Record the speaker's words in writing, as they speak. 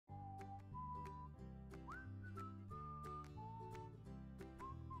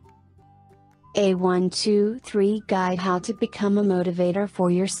A 1-2-3 Guide: How to become a motivator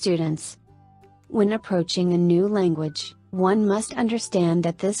for your students. When approaching a new language, one must understand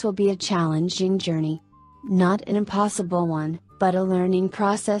that this will be a challenging journey. Not an impossible one, but a learning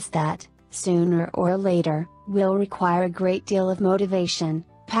process that, sooner or later, will require a great deal of motivation,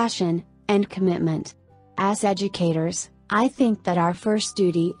 passion, and commitment. As educators, I think that our first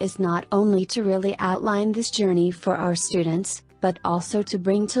duty is not only to really outline this journey for our students, but also to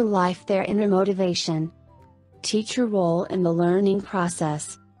bring to life their inner motivation. Teacher role in the learning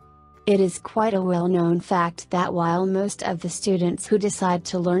process. It is quite a well-known fact that while most of the students who decide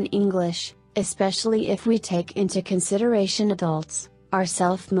to learn English, especially if we take into consideration adults, are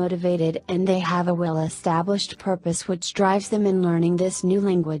self-motivated and they have a well-established purpose which drives them in learning this new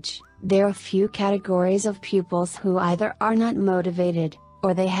language, there are few categories of pupils who either are not motivated,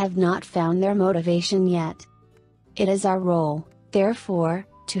 or they have not found their motivation yet. It is our role, therefore,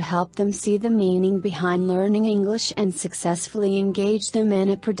 to help them see the meaning behind learning English and successfully engage them in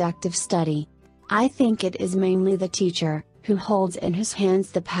a productive study. I think it is mainly the teacher, who holds in his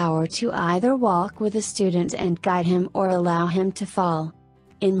hands the power to either walk with a student and guide him or allow him to fall.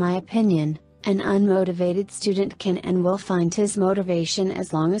 In my opinion, an unmotivated student can and will find his motivation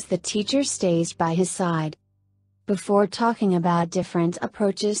as long as the teacher stays by his side. Before talking about different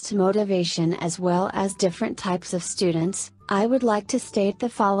approaches to motivation as well as different types of students, I would like to state the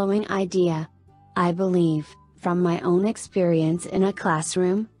following idea. I believe, from my own experience in a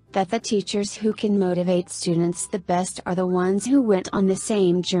classroom, that the teachers who can motivate students the best are the ones who went on the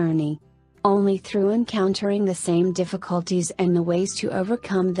same journey. Only through encountering the same difficulties and the ways to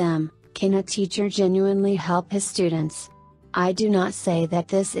overcome them, can a teacher genuinely help his students. I do not say that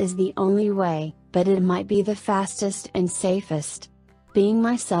this is the only way, but it might be the fastest and safest. Being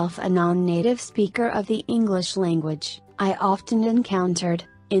myself a non-native speaker of the English language, I often encountered,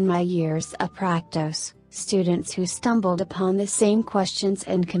 in my years of practice, students who stumbled upon the same questions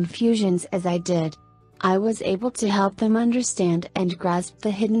and confusions as I did. I was able to help them understand and grasp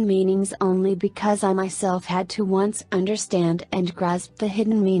the hidden meanings only because I myself had to once understand and grasp the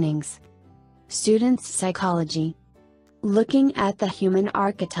hidden meanings. Students' psychology. Looking at the human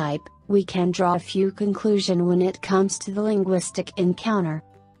archetype, we can draw a few conclusions when it comes to the linguistic encounter.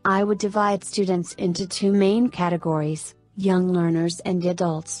 I would divide students into two main categories, young learners and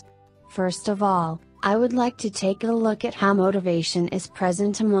adults. First of all, I would like to take a look at how motivation is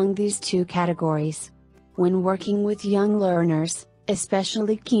present among these two categories. When working with young learners,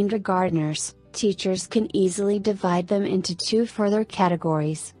 especially kindergartners, teachers can easily divide them into two further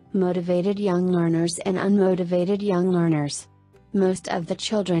categories, motivated young learners and unmotivated young learners. Most of the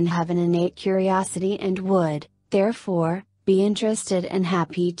children have an innate curiosity and would, therefore, be interested and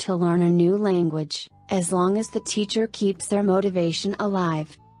happy to learn a new language, as long as the teacher keeps their motivation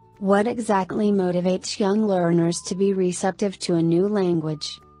alive. What exactly motivates young learners to be receptive to a new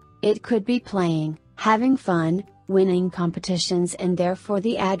language? It could be playing, having fun, winning competitions, and therefore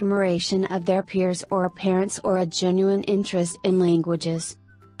the admiration of their peers or parents, or a genuine interest in languages.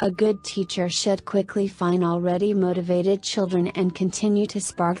 A good teacher should quickly find already motivated children and continue to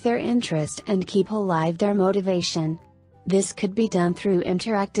spark their interest and keep alive their motivation. This could be done through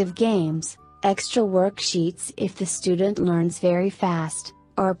interactive games, extra worksheets if the student learns very fast,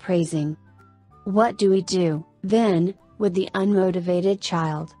 or praising. What do we do, then, with the unmotivated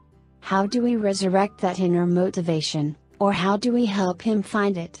child? How do we resurrect that inner motivation, or how do we help him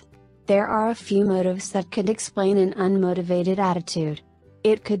find it? There are a few motives that could explain an unmotivated attitude.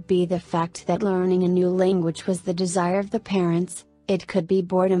 It could be the fact that learning a new language was the desire of the parents, it could be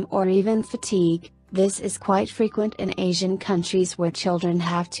boredom or even fatigue. This is quite frequent in Asian countries where children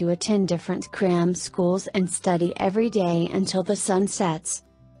have to attend different cram schools and study every day until the sun sets.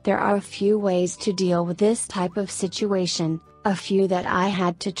 There are a few ways to deal with this type of situation, a few that I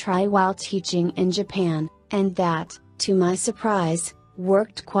had to try while teaching in Japan, and that, to my surprise,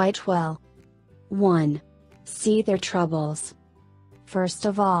 worked quite well. 1. See their troubles. First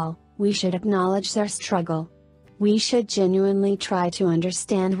of all, we should acknowledge their struggle. We should genuinely try to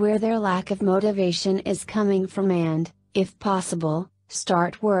understand where their lack of motivation is coming from and, if possible,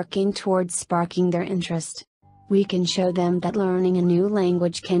 start working towards sparking their interest. We can show them that learning a new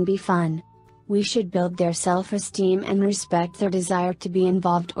language can be fun. We should build their self-esteem and respect their desire to be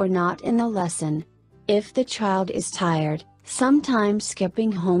involved or not in the lesson. If the child is tired, sometimes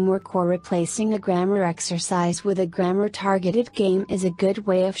skipping homework or replacing a grammar exercise with a grammar-targeted game is a good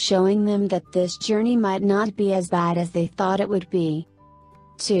way of showing them that this journey might not be as bad as they thought it would be.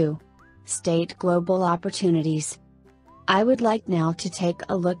 2. State global opportunities. I would like now to take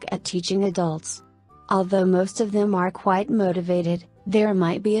a look at teaching adults. Although most of them are quite motivated, There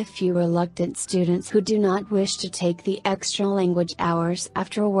might be a few reluctant students who do not wish to take the extra language hours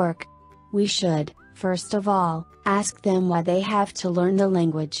after work. We should, first of all, ask them why they have to learn the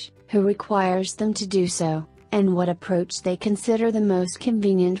language, who requires them to do so, and what approach they consider the most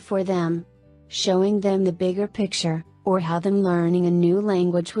convenient for them. Showing them the bigger picture, or how them learning a new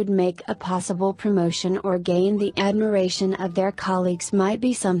language would make a possible promotion or gain the admiration of their colleagues might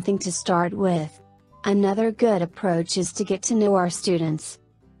be something to start with. Another good approach is to get to know our students.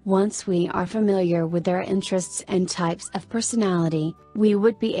 Once we are familiar with their interests and types of personality, we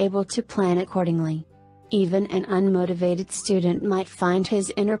would be able to plan accordingly. Even an unmotivated student might find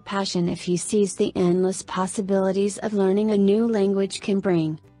his inner passion if he sees the endless possibilities of learning a new language can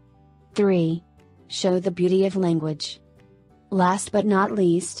bring. 3. Show the beauty of language. Last but not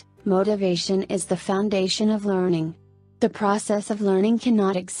least, motivation is the foundation of learning. The process of learning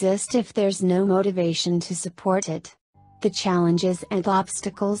cannot exist if there's no motivation to support it. The challenges and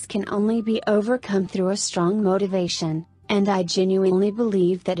obstacles can only be overcome through a strong motivation, and I genuinely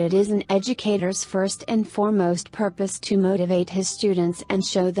believe that it is an educator's first and foremost purpose to motivate his students and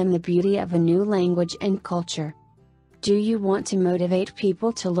show them the beauty of a new language and culture. Do you want to motivate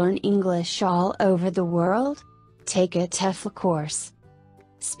people to learn English all over the world? Take a TEFL course.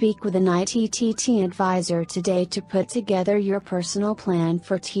 Speak with an ITTT advisor today to put together your personal plan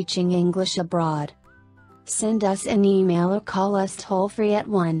for teaching English abroad. Send us an email or call us toll-free at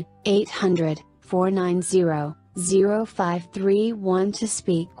 1-800-490-0531 to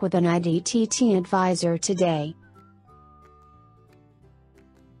speak with an ITTT advisor today.